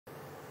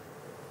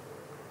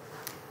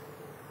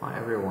Hi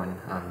everyone,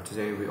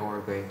 today we are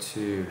going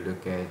to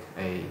look at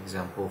an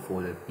example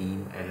for the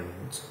beam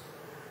element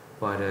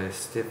by the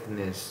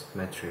stiffness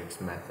matrix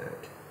method.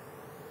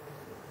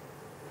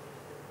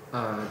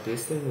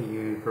 This thing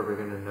you're probably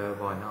going to know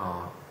by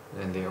now,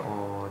 and there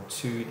are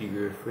 2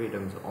 degree of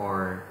freedoms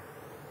are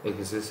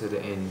existed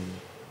in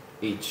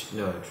each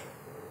node.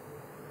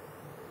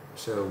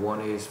 So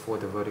one is for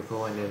the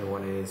vertical and then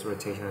one is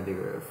rotational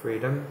degree of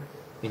freedom.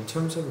 In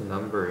terms of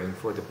numbering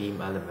for the beam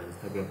elements,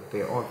 again,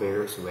 there are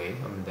various ways.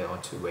 There are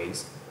 2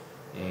 ways.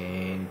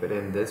 But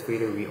in this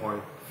video, we are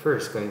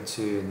first going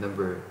to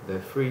number the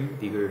 3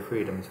 degree of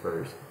freedoms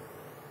first.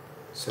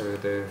 So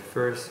the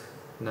first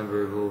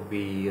number will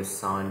be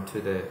assigned to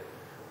the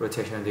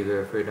rotational degree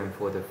of freedom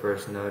for the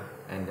first node,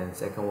 and then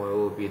second one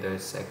will be the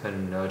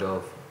second node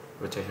of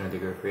rotational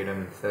degree of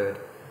freedom, third.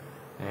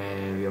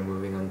 And we are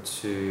moving on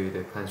to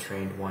the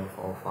constraint 1,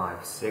 4,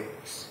 5,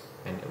 6,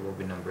 and it will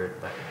be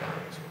numbered like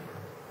that.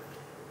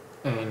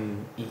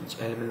 And each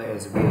element,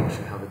 as we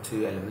actually have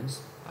 2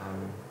 elements,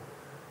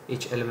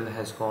 each element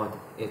has got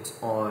its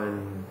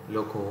own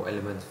local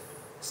element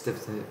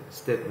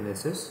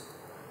stiffnesses,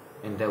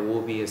 and that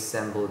will be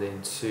assembled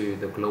into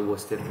the global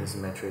stiffness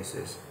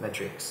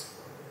matrix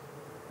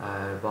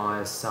by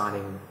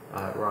assigning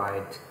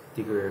right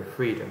degree of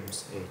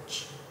freedoms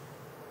each.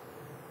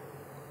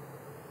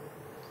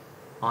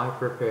 I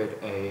prepared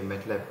a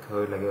Matlab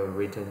code, like a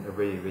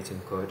already written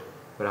code,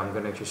 but I'm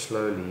gonna actually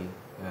slowly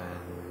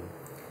and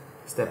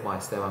step by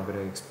step I'm going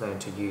to explain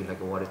to you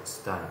like what it's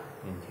done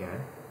in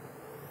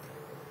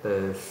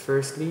here.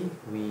 Firstly,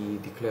 we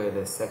declare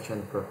the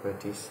section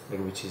properties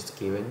which is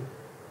given,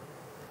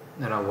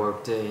 and I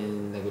worked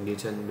in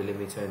Newton,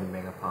 millimeter, and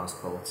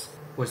megapascals.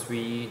 Once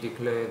we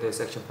declare the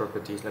section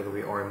properties,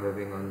 we are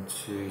moving on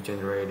to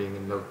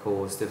generating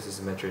local stiffness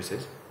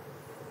matrices.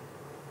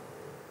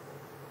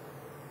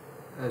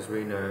 As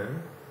we know,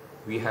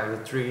 we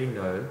have 3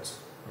 nodes,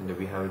 and then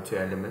we have 2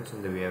 elements,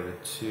 and then we have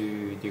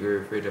 2 degree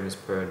of freedoms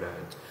per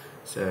node.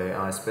 So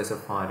I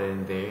specified it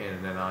in there,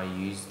 and then I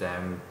use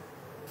them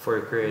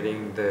for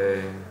creating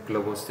the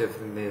global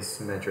stiffness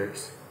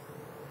matrix.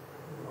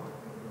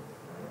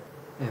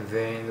 And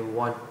then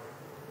what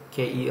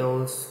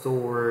KEL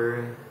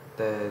store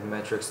the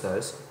matrix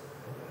does,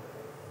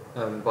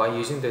 by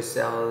using the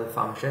cell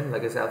function,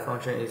 a cell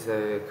function is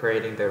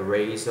creating the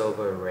rays of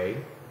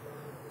array.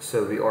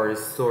 So we are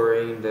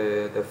storing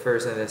the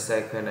first and the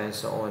second and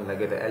so on,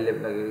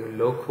 the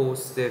local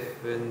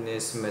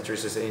stiffness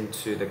matrices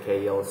into the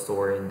KL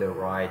store in the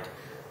right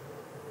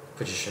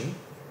position.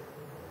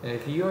 And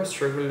if you are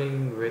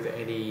struggling with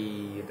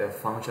the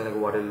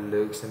function, what it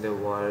looks and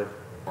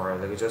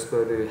or just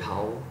go to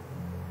help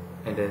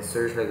and then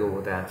search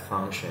that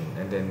function,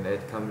 and then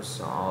it comes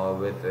out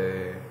with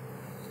a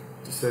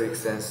so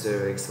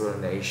extensive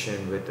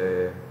explanation with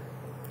the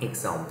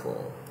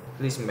example.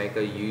 Please make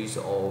a use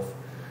of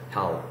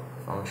help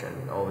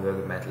function of the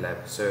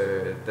Matlab.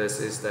 So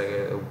this is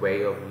a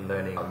way of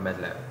learning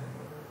Matlab.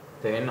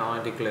 Then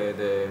I declare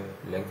the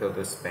length of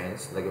the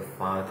spans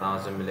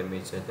 5,000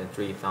 millimeters and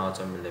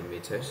 3,000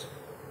 millimeters.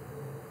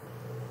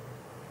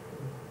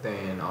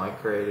 Then I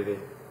created a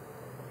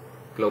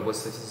global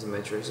stiffness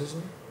matrices.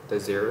 The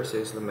zeros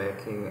is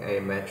making a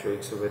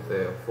matrix with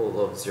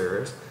full of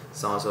zeros.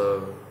 Size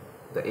of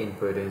the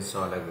input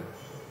inside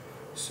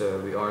so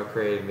we are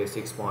creating the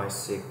 6 by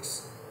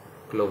 6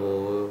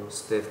 global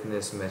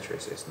stiffness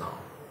matrices now.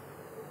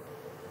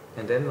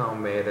 And then I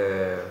made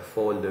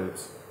 4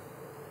 loops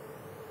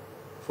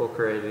for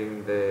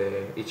creating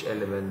each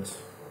element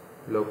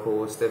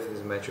local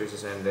stiffness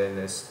matrices, and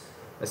then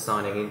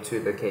assigning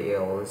into the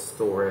KL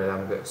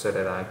store so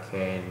that I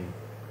can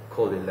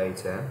call it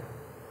later.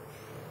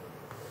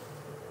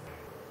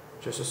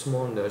 Just a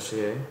small note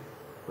here: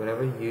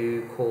 whenever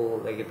you call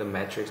the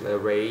matrix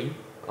array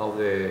of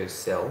the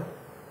cell,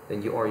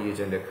 then you are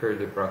using the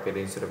curly bracket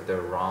instead of the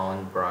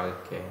round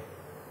bracket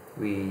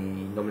we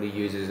normally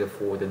use it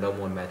for the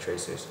normal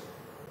matrices.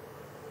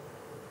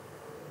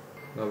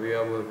 Now we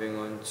are moving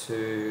on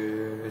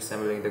to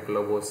assembling the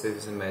global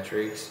stiffness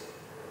matrix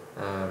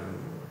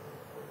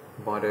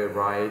by the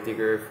right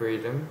degree of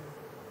freedom.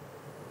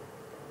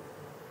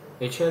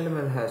 Each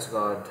element has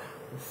got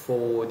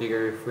 4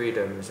 degree of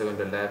freedom, so on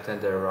the left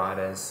and the right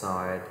hand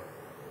side.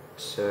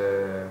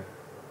 So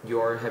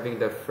you are having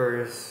the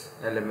first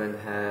element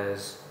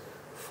has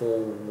 4,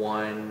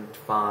 1,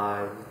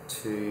 5,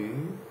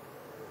 2.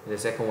 The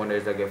second one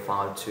is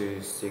 5,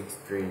 2, 6,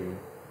 3.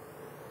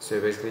 So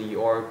basically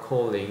you are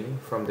calling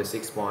from the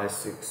 6 by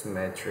 6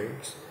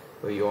 matrix,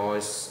 but you are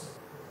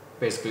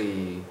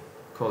basically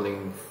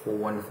calling 4,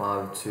 1,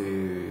 5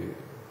 to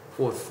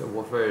first,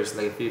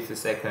 5th,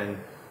 second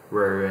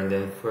row, and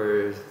then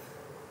first,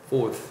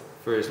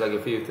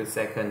 5th,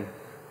 second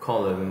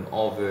column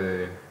of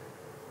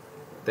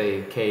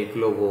the K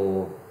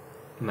global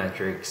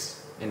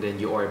matrix, and then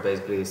you are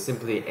basically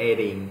simply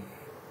adding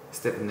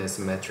stiffness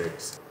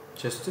matrix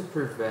just to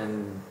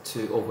prevent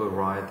to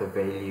override the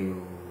value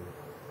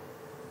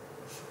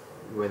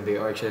when they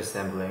are actually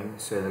assembling.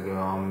 So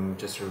I'm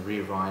just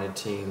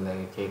rewriting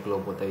K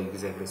global, the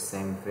exactly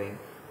same thing.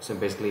 So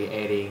basically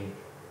adding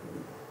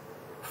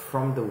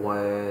from the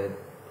what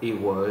it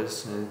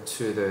was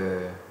to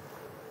the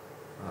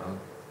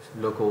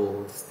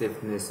local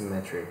stiffness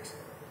matrix.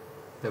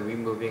 Then we're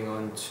moving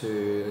on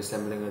to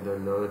assembling the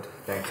load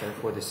vector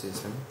for the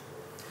system.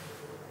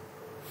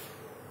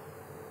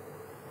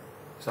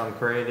 So I'm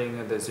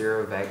creating the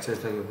zero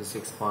vectors like the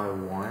 6 by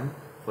 1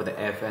 for the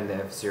f and the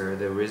f0.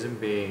 The reason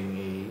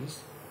being is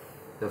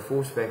the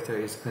force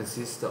vector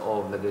consists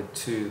of like a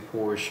two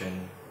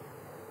portion.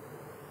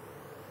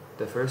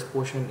 The first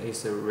portion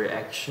is a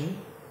reaction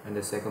and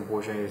the second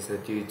portion is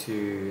due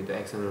to the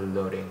external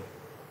loading.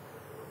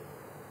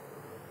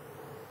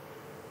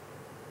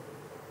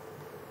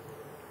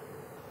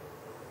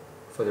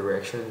 For the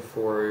reaction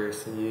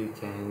force, you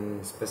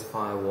can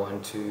specify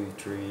 1, 2,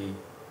 3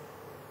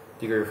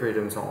 degree of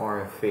freedoms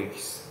are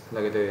fixed,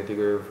 like the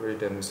degree of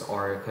freedoms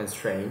are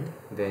constrained.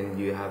 Then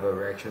you have a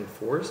reaction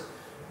force,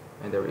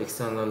 and the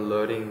external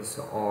loadings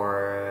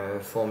are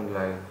formed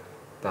like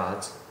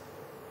that.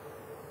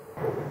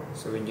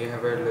 So when you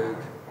have a look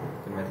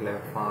at the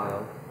Matlab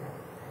file,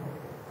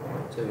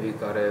 so we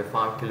got a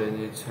 5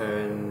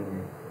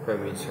 kilonewton per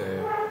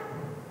meter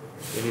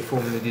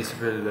uniformly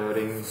distributed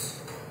loadings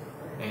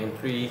and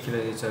 3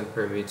 kilonewton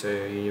per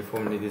meter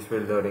uniformly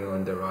distributed loading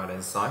on the right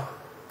hand side.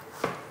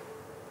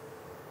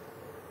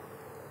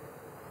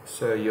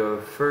 So your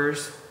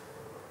first,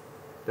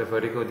 the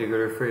vertical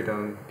degree of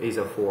freedom is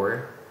a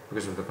 4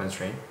 because of the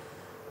constraint.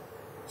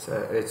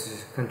 So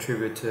it's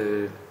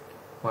contributed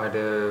by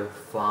the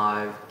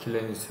 5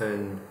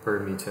 kilonewton per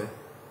meter.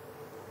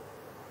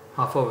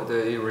 Half of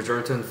the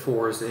resultant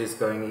force is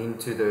going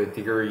into the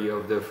degree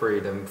of the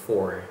freedom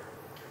 4.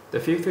 The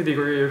 50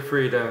 degree of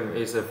freedom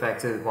is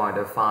affected by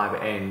the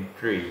 5 and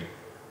 3.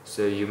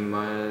 So you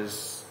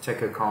must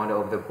take account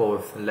of the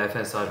both left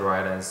hand side,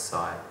 right hand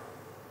side.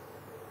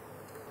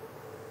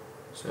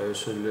 So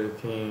it's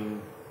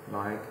looking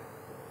like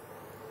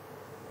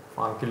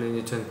 5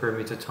 kilonewton per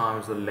meter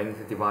times the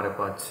length divided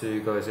by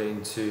 2 goes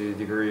into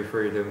degree of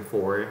freedom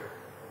 4.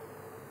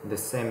 The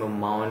same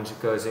amount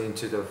goes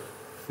into the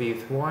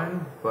fifth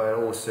one, but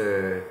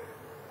also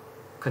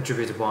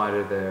contributed by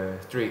the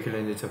 3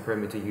 kilonewton per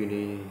meter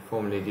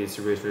uniformly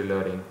distributed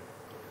loading.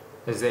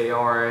 As they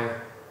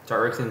are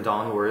directing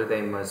downward,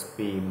 they must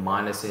be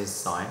minus in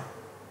sign.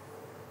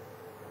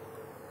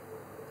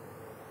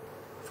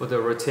 For the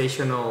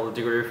rotational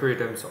degree of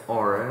freedoms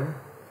are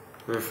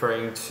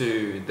referring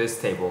to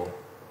this table.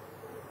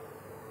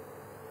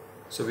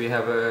 So we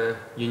have a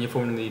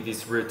uniformly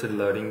distributed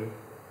loading,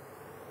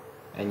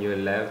 and your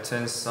left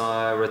hand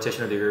side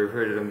rotational degree of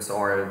freedoms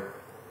are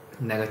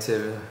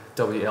negative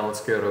WL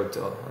square root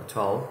of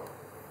 12.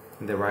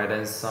 And the right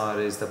hand side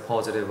is the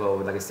positive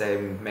of like the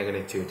same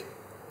magnitude,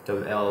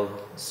 WL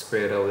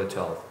square root of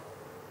 12.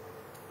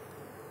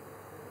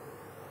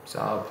 So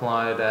I'll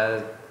apply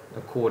that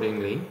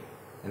accordingly,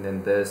 and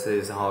then this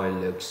is how it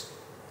looks.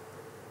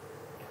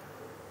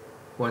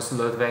 Once the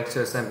load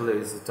vector assembly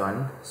is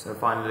done, so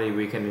finally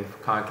we can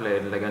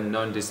calculate like a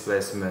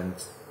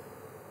non-displacement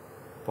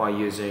by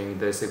using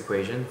this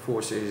equation.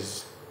 Force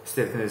is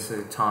stiffness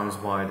times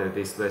by the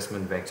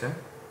displacement vector,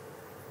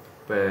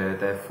 but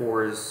that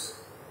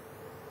force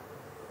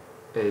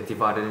is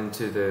divided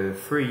into the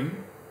free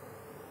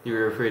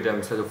degree of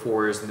freedom, so the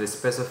force, the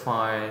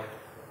specified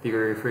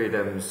degree of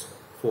freedoms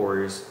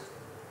force,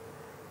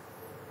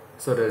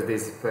 so does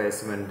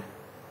displacement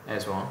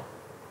as well.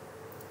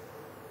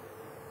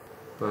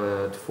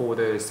 But for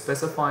the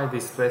specified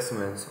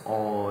displacements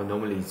are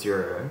normally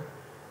 0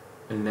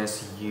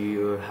 unless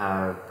you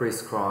have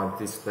prescribed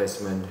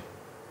displacement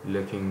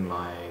looking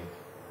like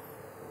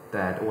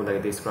that, or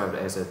like described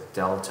as a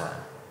delta.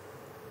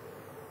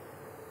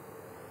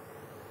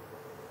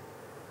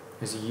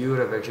 As you would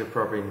have actually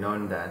probably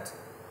known that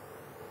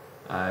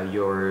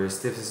your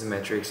stiffness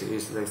matrix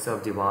is like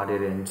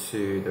subdivided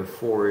into the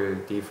 4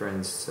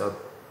 different sub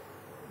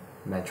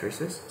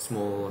matrices,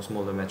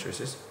 smaller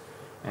matrices,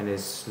 and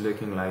it's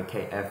looking like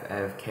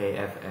KFF,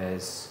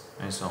 KFS,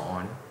 and so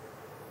on.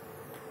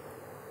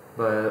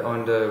 But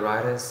on the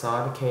right hand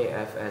side,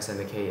 KFS and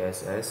the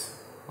KSS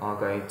are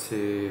going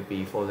to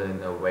be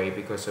fallen away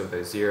because of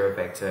the 0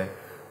 vector,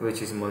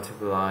 which is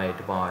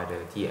multiplied by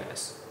the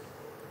ds.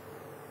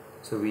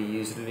 So we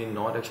usually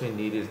not actually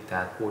needed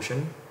that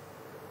portion.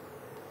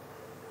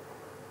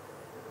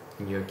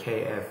 And your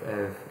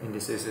KFF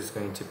indices is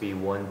going to be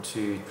 1,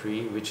 2,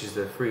 3, which is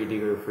the free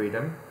degree of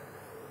freedom.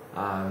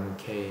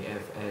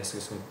 KFS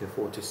is going to be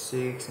 4 to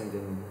 6, and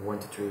then 1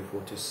 to 3,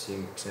 4 to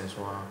 6 as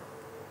well.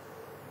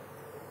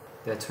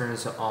 That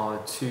turns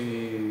out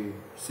to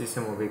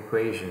system of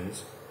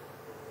equations,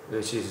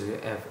 which is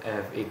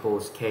FF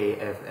equals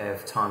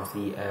KFF times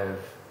DF,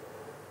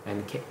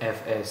 and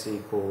FS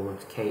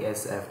equals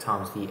KSF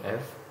times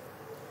DF.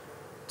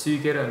 To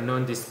get a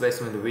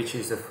non-displacement, which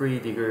is the free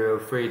degree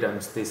of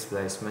freedom's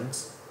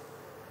displacements,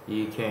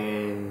 you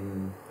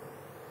can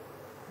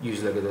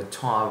use like the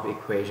top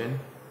equation.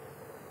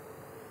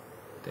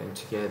 Then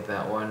to get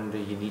that one,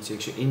 you need to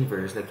actually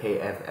inverse the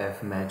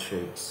KFF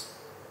matrix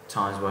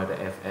times by the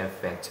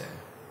FF vector.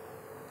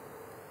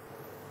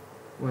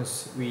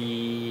 Once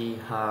we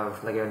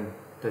have like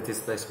the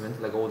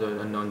displacement, like all the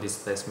unknown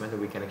displacement,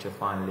 we can actually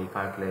finally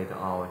calculate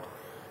out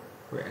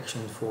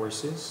reaction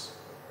forces.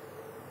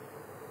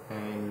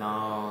 And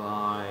now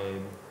I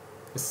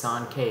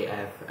assign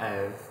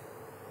KFF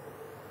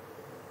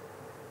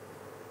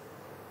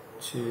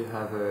to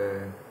have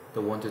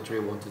the 1 to 3,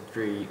 1 to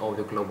 3, all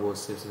the global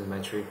stiffness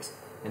matrix,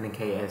 and then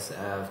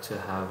KSF to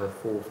have a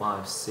 4,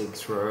 5,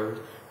 6 rows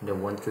and the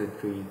 1 to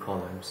 3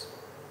 columns.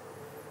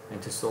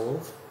 And to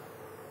solve,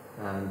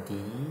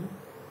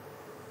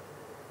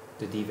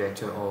 the D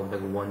vector of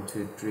like 1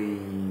 to 3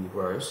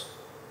 rows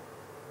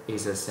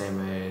is the same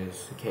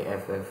as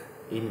KFF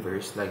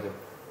inverse, like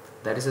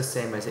that is the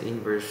same as the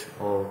inverse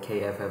of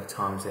KFF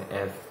times the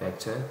F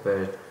vector,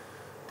 but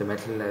the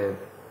Matlab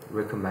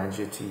recommends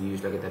you to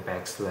use like the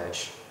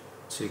backslash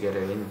to get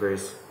an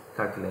inverse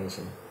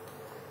calculation.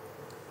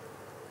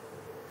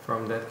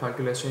 From that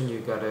calculation, you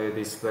got a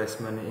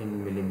displacement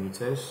in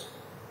millimeters.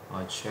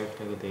 I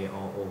checked like they are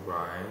all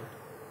right.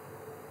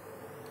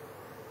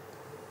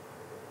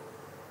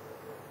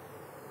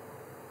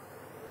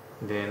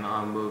 Then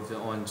I moved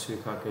on to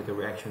calculate the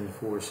reaction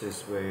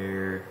forces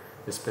where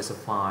the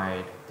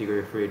specified degree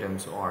of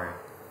freedoms are.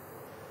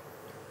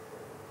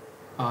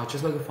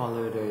 Just like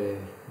follow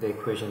the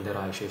equation that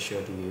I actually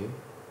showed you,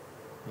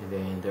 and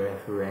then the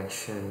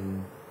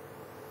reaction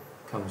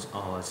comes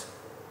out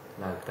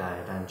like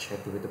that, and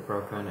check with the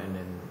program, and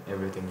then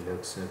everything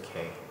looks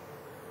okay.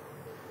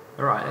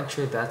 Alright,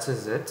 actually that's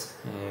it,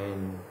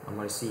 and I'm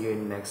gonna see you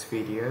in the next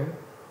video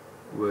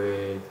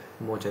with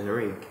more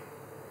generic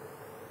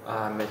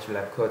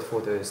Matlab code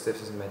for the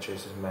stiffness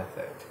matrices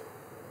method.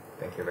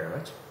 Thank you very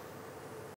much.